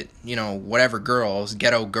 ratchet, you know, whatever girls,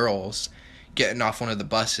 ghetto girls, getting off one of the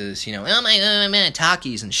buses, you know, oh my god, man,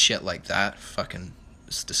 Takis and shit like that. Fucking,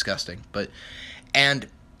 it's disgusting. And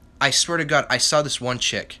I swear to God, I saw this one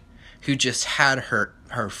chick who just had her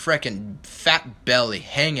frickin' fat belly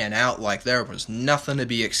hanging out like there was nothing to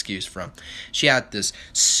be excused from. She had this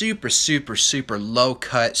super, super, super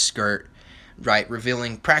low-cut skirt, right,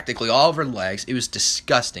 revealing practically all of her legs. It was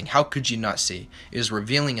disgusting. How could you not see? It was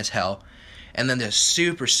revealing as hell. And then this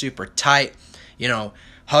super, super tight, you know,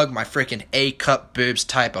 hug my frickin' A-cup boobs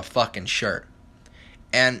type of fucking shirt.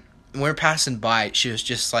 And when we were passing by, she was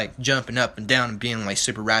just like jumping up and down and being like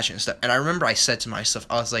super ratchet and stuff. And I remember I said to myself,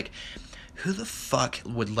 I was like, who the fuck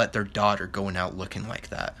would let their daughter going out looking like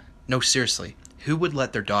that? No, seriously. Who would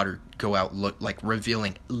let their daughter go out look like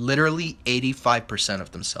revealing literally 85%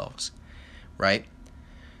 of themselves? Right?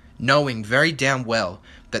 Knowing very damn well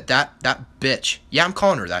that bitch, yeah, I'm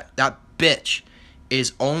calling her that bitch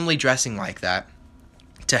is only dressing like that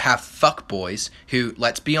to have fuck boys who,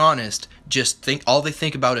 let's be honest, just all they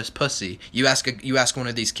think about is pussy. You ask one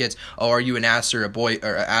of these kids, oh, are you an ass or a boy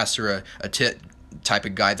or an ass or a tit type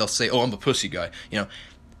of guy? They'll say, oh, I'm a pussy guy. You know,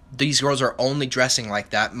 these girls are only dressing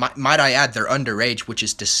like that. Might I add, they're underage, which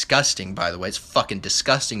is disgusting, by the way. It's fucking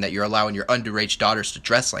disgusting that you're allowing your underage daughters to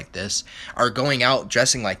dress like this, are going out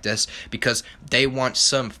dressing like this because they want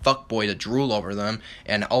some fuckboy to drool over them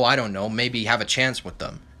and, oh, I don't know, maybe have a chance with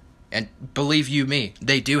them. And believe you me,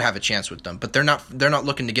 they do have a chance with them, but they're not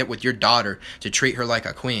looking to get with your daughter to treat her like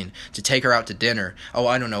a queen, to take her out to dinner. Oh,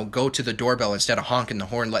 I don't know, go to the doorbell instead of honking the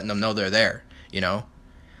horn, letting them know they're there, you know?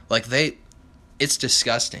 Like, it's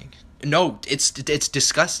disgusting. No, it's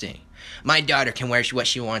disgusting. My daughter can wear what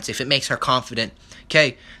she wants if it makes her confident.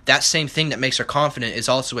 Okay, that same thing that makes her confident is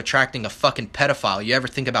also attracting a fucking pedophile. You ever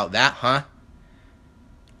think about that, huh?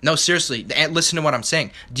 No, seriously, listen to what I'm saying.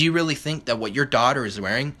 Do you really think that what your daughter is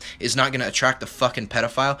wearing is not going to attract a fucking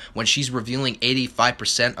pedophile when she's revealing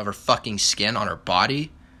 85% of her fucking skin on her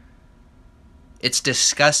body? It's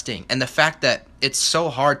disgusting. And the fact that it's so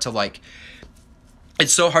hard to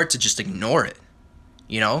just ignore it,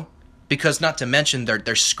 you know? Because not to mention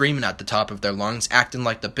they're screaming at the top of their lungs, acting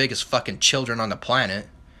like the biggest fucking children on the planet.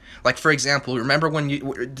 Like, for example, remember when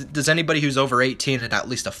does anybody who's over 18 and at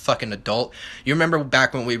least a fucking adult, you remember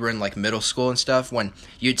back when we were in, like, middle school and stuff, when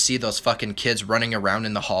you'd see those fucking kids running around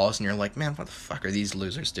in the halls and you're like, man, what the fuck are these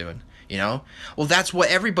losers doing, you know? Well, that's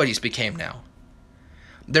what everybody's became now.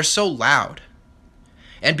 They're so loud.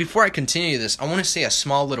 And before I continue this, I want to say a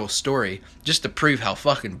small little story just to prove how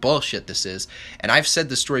fucking bullshit this is. And I've said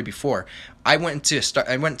this story before. I went to a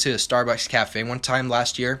Starbucks cafe one time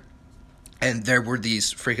last year, And there were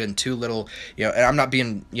these freaking two little, and I'm not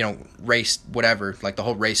being, race, whatever, like the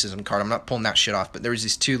whole racism card. I'm not pulling that shit off. But there was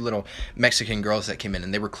these two little Mexican girls that came in,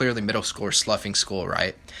 and they were clearly middle school or sloughing school,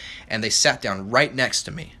 right? And they sat down right next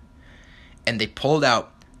to me. And they pulled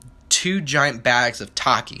out 2 giant bags of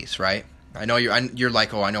Takis, right? I know you're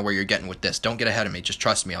like, oh, I know where you're getting with this. Don't get ahead of me. Just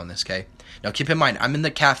trust me on this, okay? Now, keep in mind, I'm in the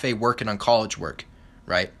cafe working on college work,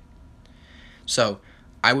 right? So,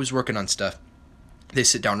 I was working on stuff. They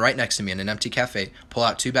sit down right next to me in an empty cafe, pull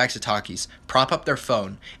out 2 bags of Takis, prop up their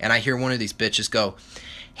phone, and I hear one of these bitches go,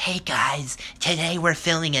 "Hey guys, today we're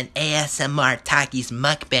filming an ASMR Takis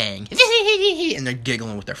mukbang." And they're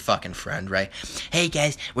giggling with their fucking friend, right? "Hey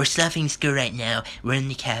guys, we're stuffing school right now. We're in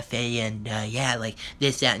the cafe and like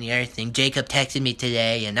this, that, and the other thing. Jacob texted me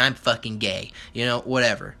today and I'm fucking gay."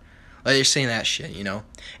 Whatever. Like, they're saying that shit,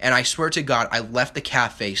 And I swear to God, I left the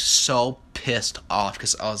cafe so pissed off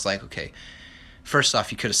because I was like, okay, first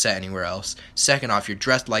off, you could have sat anywhere else. Second off, you're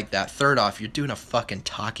dressed like that. Third off, you're doing a fucking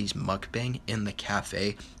Takis mukbang in the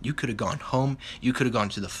cafe. You could have gone home. You could have gone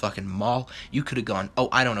to the fucking mall. You could have gone,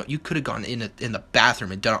 I don't know. You could have gone in the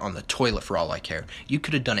bathroom and done it on the toilet for all I care. You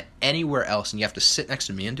could have done it anywhere else, and you have to sit next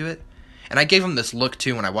to me and do it? And I gave him this look,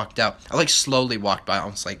 too, when I walked out. I, slowly walked by. I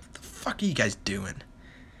was like, what the fuck are you guys doing?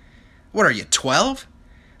 What are you, 12?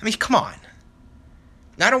 I mean, come on.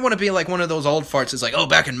 I don't want to be like one of those old farts that's like, oh,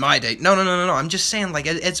 back in my day. No. I'm just saying,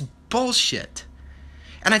 it's bullshit.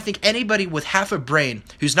 And I think anybody with half a brain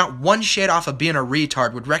who's not one shade off of being a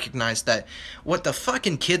retard would recognize that what the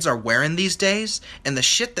fucking kids are wearing these days and the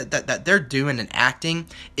shit that they're doing and acting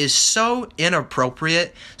is so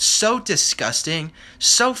inappropriate, so disgusting,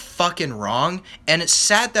 so fucking wrong. And it's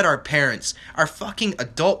sad that our parents, our fucking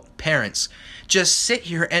adult parents, just sit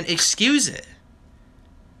here and excuse it.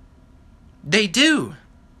 They do.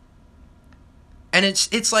 And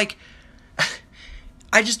it's like,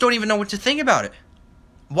 I just don't even know what to think about it.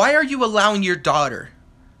 Why are you allowing your daughter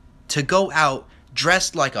to go out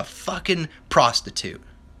dressed like a fucking prostitute?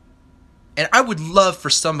 And I would love for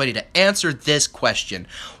somebody to answer this question.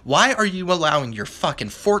 Why are you allowing your fucking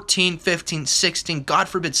 14, 15, 16, God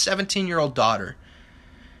forbid 17-year-old daughter,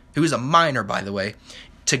 who is a minor, by the way,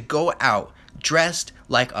 to go out dressed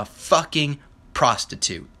like a fucking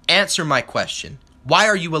prostitute? Answer my question. Why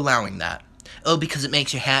are you allowing that? Oh, because it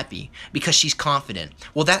makes her happy. Because she's confident.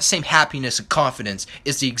 Well, that same happiness and confidence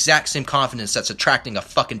is the exact same confidence that's attracting a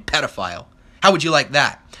fucking pedophile. How would you like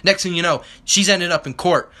that? Next thing you know, she's ended up in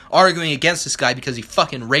court arguing against this guy because he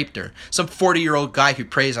fucking raped her. Some 40-year-old guy who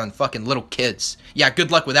preys on fucking little kids. Yeah,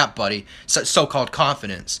 good luck with that, buddy. So-called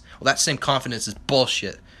confidence. Well, that same confidence is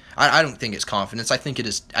bullshit. I don't think it's confidence. I think it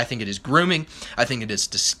is grooming. I think it is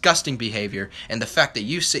disgusting behavior. And the fact that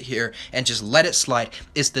you sit here and just let it slide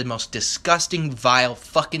is the most disgusting, vile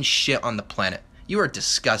fucking shit on the planet. You are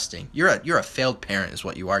disgusting. You're a failed parent is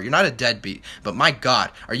what you are. You're not a deadbeat, but my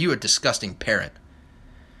God, are you a disgusting parent?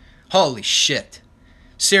 Holy shit.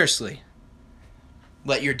 Seriously.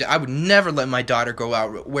 I would never let my daughter go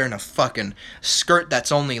out wearing a fucking skirt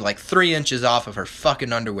that's only like 3 inches off of her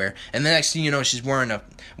fucking underwear, and the next thing you know, she's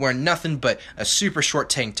wearing nothing but a super short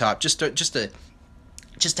tank top just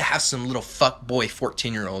to have some little fuck boy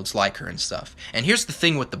 14-year-olds like her and stuff. And here's the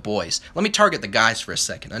thing with the boys. Let me target the guys for a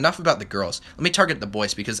second. Enough about the girls. Let me target the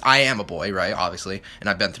boys because I am a boy, right? Obviously, and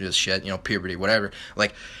I've been through this shit, puberty, whatever.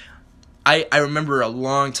 Like, I remember a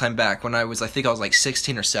long time back when I think I was like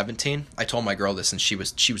 16 or 17. I told my girl this, and she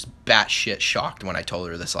was batshit shocked when I told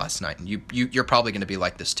her this last night. And you're probably going to be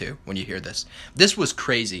like this too when you hear this. This was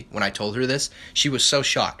crazy when I told her this. She was so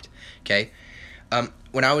shocked. Okay,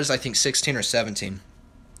 when I was I think 16 or 17,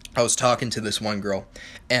 I was talking to this one girl,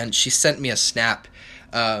 and she sent me a snap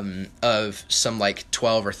of some like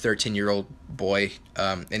 12 or 13-year-old boy,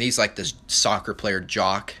 and he's like this soccer player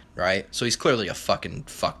jock, right? So he's clearly a fucking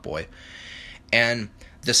fuckboy. And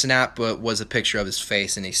the snap was a picture of his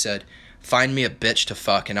face, and he said, "Find me a bitch to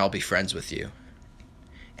fuck and I'll be friends with you."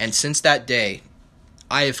 And since that day,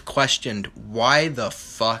 I have questioned why the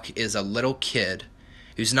fuck is a little kid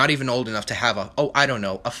who's not even old enough to have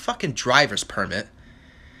a fucking driver's permit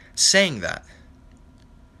saying that.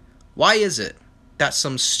 Why is it that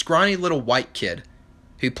some scrawny little white kid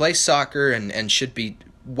who plays soccer and should be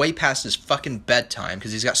way past his fucking bedtime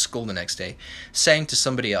because he's got school the next day, saying to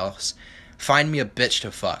somebody else, "Find me a bitch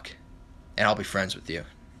to fuck and I'll be friends with you"?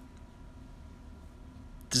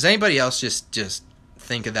 Does anybody else just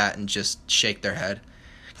think of that and just shake their head?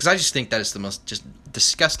 Because I just think that is the most just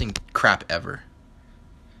disgusting crap ever.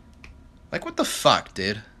 Like, what the fuck,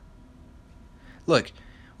 dude? Look,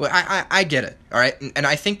 well, I get it, all right? And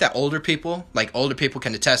I think that older people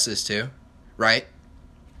can attest to this too, right?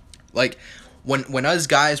 Like, When us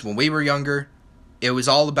guys, when we were younger, it was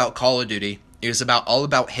all about Call of Duty. It was all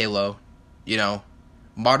about Halo, you know,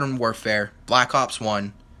 Modern Warfare, Black Ops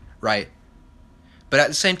 1, right? But at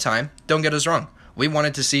the same time, don't get us wrong. We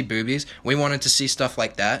wanted to see boobies. We wanted to see stuff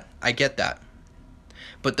like that. I get that.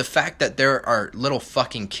 But the fact that there are little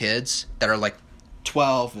fucking kids that are like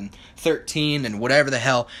 12 and 13 and whatever the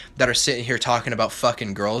hell that are sitting here talking about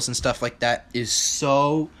fucking girls and stuff like that is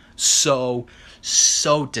so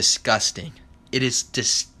disgusting. It is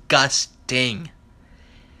disgusting.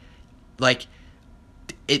 Like,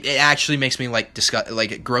 it actually makes me like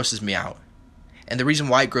it grosses me out. And the reason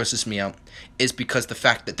why it grosses me out is because the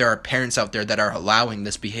fact that there are parents out there that are allowing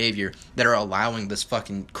this behavior, that are allowing this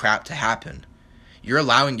fucking crap to happen. You're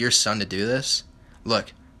allowing your son to do this?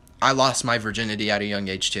 Look, I lost my virginity at a young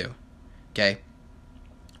age too, okay?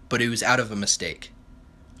 But it was out of a mistake,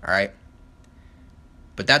 alright?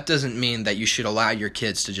 But that doesn't mean that you should allow your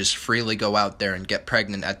kids to just freely go out there and get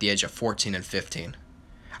pregnant at the age of 14 and 15.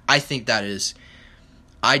 I think that is,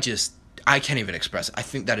 I can't even express it. I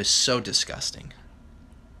think that is so disgusting.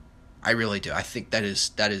 I really do. I think that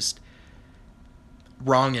is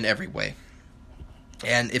wrong in every way.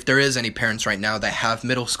 And if there is any parents right now that have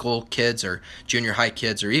middle school kids or junior high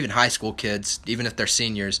kids or even high school kids, even if they're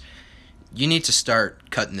seniors, you need to start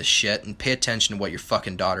cutting this shit and pay attention to what your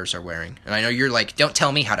fucking daughters are wearing. And I know you're like, don't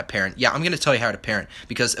tell me how to parent. Yeah, I'm going to tell you how to parent,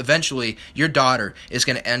 because eventually your daughter is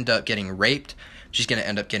going to end up getting raped. She's going to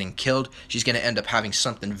end up getting killed. She's going to end up having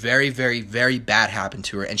something very, very, very bad happen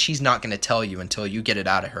to her, and she's not going to tell you until you get it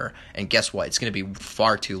out of her. And guess what? It's going to be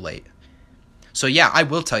far too late. So yeah, I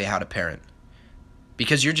will tell you how to parent,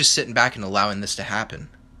 because you're just sitting back and allowing this to happen.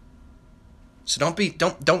 So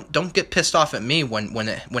don't get pissed off at me when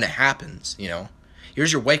it happens, you know.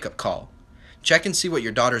 Here's your wake up call. Check and see what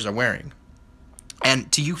your daughters are wearing.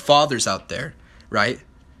 And to you fathers out there, right?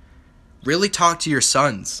 Really talk to your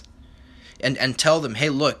sons. And tell them, hey,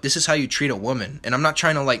 look, this is how you treat a woman. And I'm not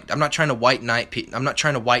trying to white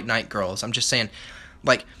knight girls. I'm just saying,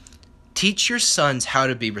 like, teach your sons how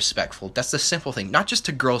to be respectful. That's the simple thing. Not just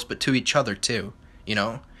to girls, but to each other too. You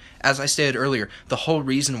know? As I stated earlier, the whole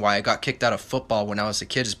reason why I got kicked out of football when I was a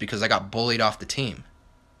kid is because I got bullied off the team.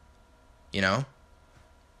 You know?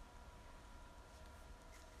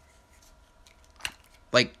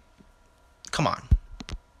 Like, come on.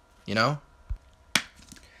 You know?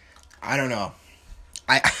 I don't know.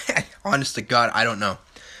 I honest to God, I don't know.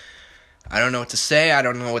 I don't know what to say. I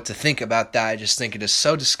don't know what to think about that. I just think it is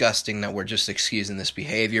so disgusting that we're just excusing this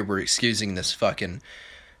behavior. We're excusing this fucking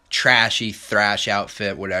trashy thrash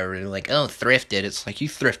outfit, whatever. And like, oh, thrifted. It's like, you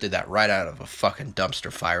thrifted that right out of a fucking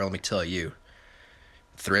dumpster fire, let me tell you.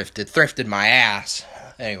 Thrifted my ass.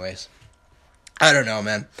 Anyways, I don't know,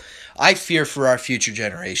 man. I fear for our future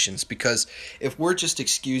generations, because if we're just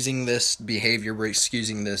excusing this behavior, we're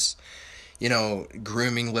excusing this, you know,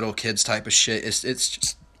 grooming little kids type of shit. It's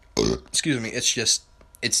just, excuse me.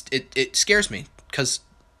 It scares me, because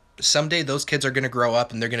someday those kids are gonna grow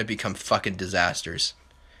up and they're gonna become fucking disasters,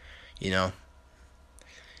 you know.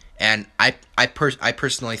 And I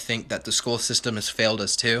personally think that the school system has failed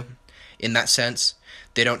us too, in that sense.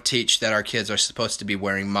 They don't teach that our kids are supposed to be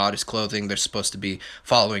wearing modest clothing. They're supposed to be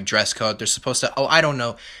following dress code. They're supposed to, I don't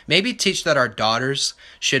know, maybe teach that our daughters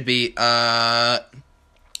should be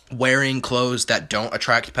wearing clothes that don't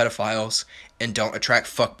attract pedophiles and don't attract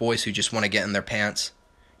fuckboys who just want to get in their pants,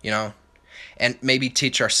 you know? And maybe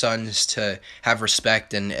teach our sons to have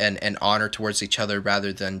respect and honor towards each other,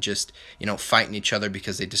 rather than just, you know, fighting each other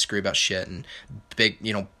because they disagree about shit and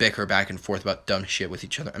bicker back and forth about dumb shit with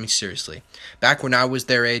each other. I mean, seriously. Back when I was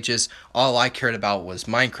their ages, all I cared about was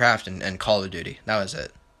Minecraft and Call of Duty. That was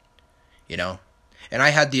it. You know? And I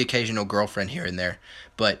had the occasional girlfriend here and there,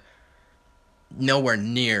 but nowhere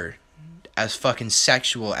near as fucking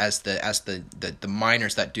sexual as the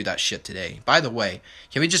minors that do that shit today. By the way,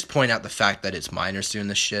 can we just point out the fact that it's minors doing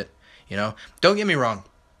this shit? You know, don't get me wrong.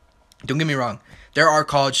 There are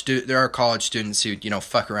college students who, you know,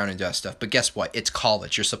 fuck around and do that stuff. But guess what? It's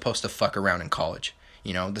college. You're supposed to fuck around in college.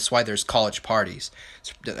 You know, that's why there's college parties.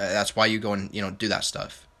 That's why you go and, you know, do that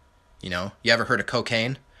stuff. You know, you ever heard of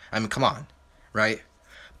cocaine? I mean, come on, right?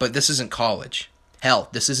 But this isn't college. Hell,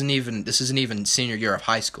 this isn't even senior year of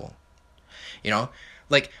high school. You know,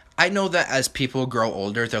 like, I know that as people grow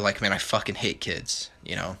older, they're like, man, I fucking hate kids,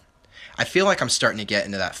 you know? I feel like I'm starting to get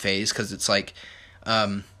into that phase, because it's like,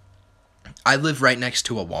 I live right next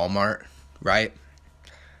to a Walmart, right?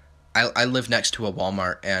 I live next to a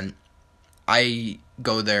Walmart, and I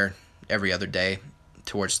go there every other day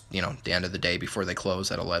towards, you know, the end of the day before they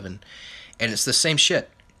close at 11, and it's the same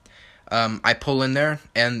shit. I pull in there,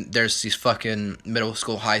 and there's these fucking middle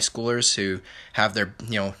school, high schoolers who have their,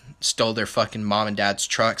 stole their fucking mom and dad's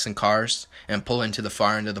trucks and cars and pull into the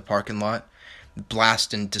far end of the parking lot,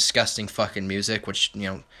 blasting disgusting fucking music, which,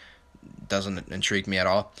 doesn't intrigue me at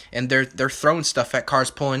all. And they're throwing stuff at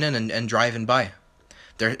cars pulling in and driving by.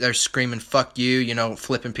 They're screaming, "Fuck you,"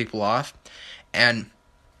 flipping people off. And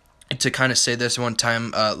to kind of say this, one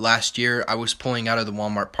time last year, I was pulling out of the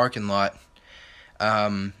Walmart parking lot,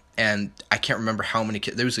 and I can't remember how many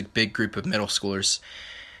kids. There was a big group of middle schoolers,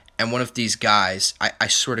 and one of these guys, I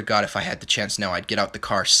swear to God, if I had the chance now, I'd get out the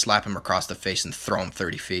car, slap him across the face, and throw him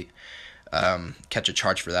 30 feet. Catch a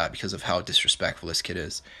charge for that because of how disrespectful this kid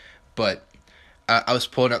is. But I was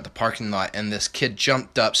pulling out the parking lot, and this kid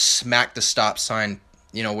jumped up, smacked the stop sign,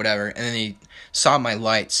 whatever, and then he saw my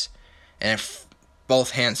lights, and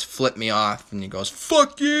both hands flipped me off, and he goes,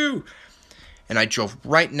 "Fuck you!" And I drove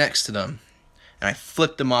right next to them, and I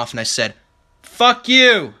flipped them off, and I said, "Fuck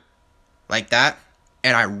you!" Like that,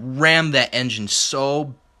 and I rammed that engine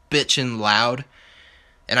so bitchin' loud,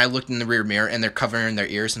 and I looked in the rear mirror, and they're covering their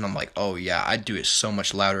ears, and I'm like, oh yeah, I'd do it so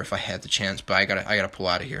much louder if I had the chance, but I gotta pull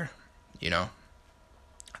out of here,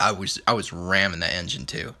 I was ramming that engine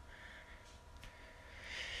too.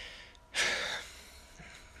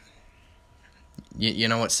 You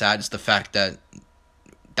know what's sad is the fact that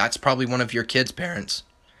that's probably one of your kids' parents.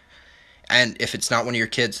 And if it's not one of your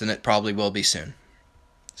kids, then it probably will be soon.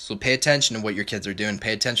 So pay attention to what your kids are doing.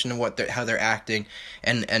 Pay attention to how they're acting,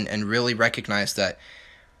 and really recognize that,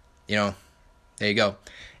 there you go.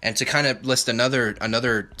 And to kind of list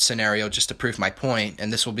another scenario just to prove my point,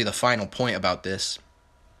 and this will be the final point about this.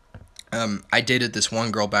 I dated this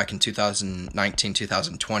one girl back in 2019,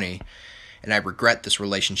 2020, and I regret this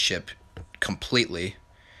relationship completely.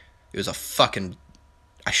 It was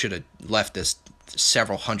I should have left this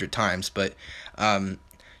several hundred times, but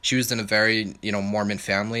she was in a very, Mormon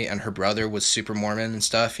family, and her brother was super Mormon and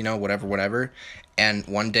stuff, whatever. And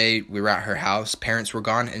one day we were at her house, parents were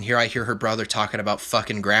gone, and here I hear her brother talking about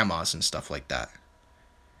fucking grandmas and stuff like that.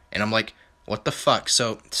 And I'm like, what the fuck?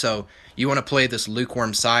 So you want to play this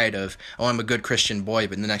lukewarm side of, oh, I'm a good Christian boy,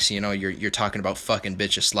 but the next thing you know, you're talking about fucking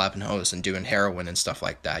bitches slapping hoes and doing heroin and stuff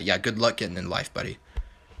like that. Yeah, good luck getting in life, buddy.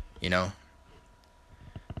 I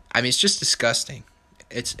mean, it's just disgusting.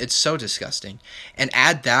 It's so disgusting. And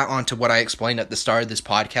add that onto what I explained at the start of this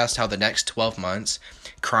podcast, how the next 12 months,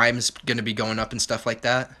 crime's going to be going up and stuff like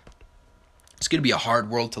that. It's going to be a hard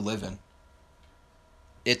world to live in.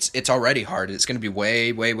 It's already hard. It's going to be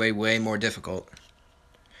way, way, way, way more difficult.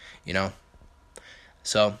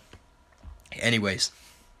 So, anyways,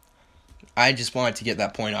 I just wanted to get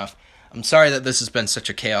that point off. I'm sorry that this has been such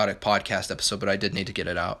a chaotic podcast episode, but I did need to get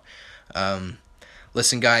it out.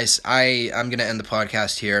 Listen, guys, I'm going to end the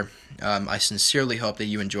podcast here. I sincerely hope that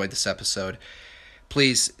you enjoyed this episode.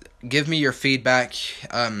 Please give me your feedback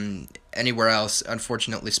anywhere else.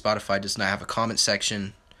 Unfortunately, Spotify does not have a comment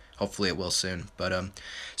section. Hopefully it will soon. But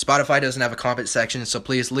Spotify doesn't have a comment section, so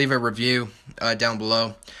please leave a review down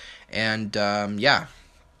below. And yeah,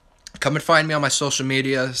 come and find me on my social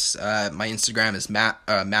medias. My Instagram is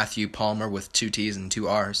Matthew Palmer with 2 T's and 2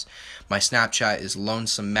 R's. My Snapchat is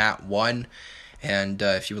Lonesome Matt1. And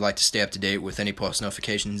if you would like to stay up to date with any post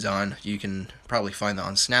notifications on, you can probably find that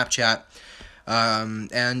on Snapchat.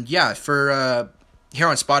 And yeah, for here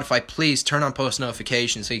on Spotify, please turn on post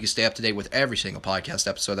notifications so you can stay up to date with every single podcast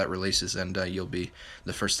episode that releases, and you'll be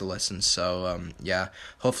the first to listen. So yeah,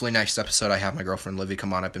 hopefully next episode I have my girlfriend Livy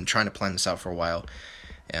come on. I've been trying to plan this out for a while,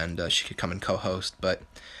 and she could come and co-host. But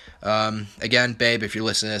again, babe, if you're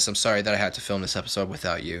listening to this, I'm sorry that I had to film this episode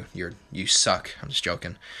without you. You suck. I'm just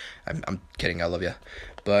joking. I'm kidding. I love you.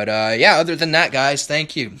 But yeah, other than that, guys,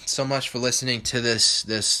 thank you so much for listening to this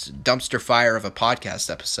dumpster fire of a podcast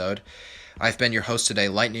episode. I've been your host today,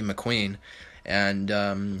 Lightning McQueen, and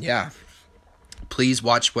yeah, please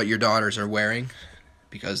watch what your daughters are wearing,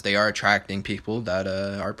 because they are attracting people that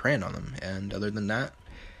are preying on them. And other than that,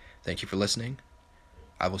 thank you for listening.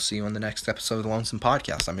 I will see you on the next episode of the Lonesome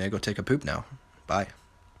Podcast. I'm going to go take a poop now. Bye.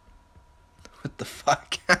 What the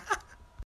fuck?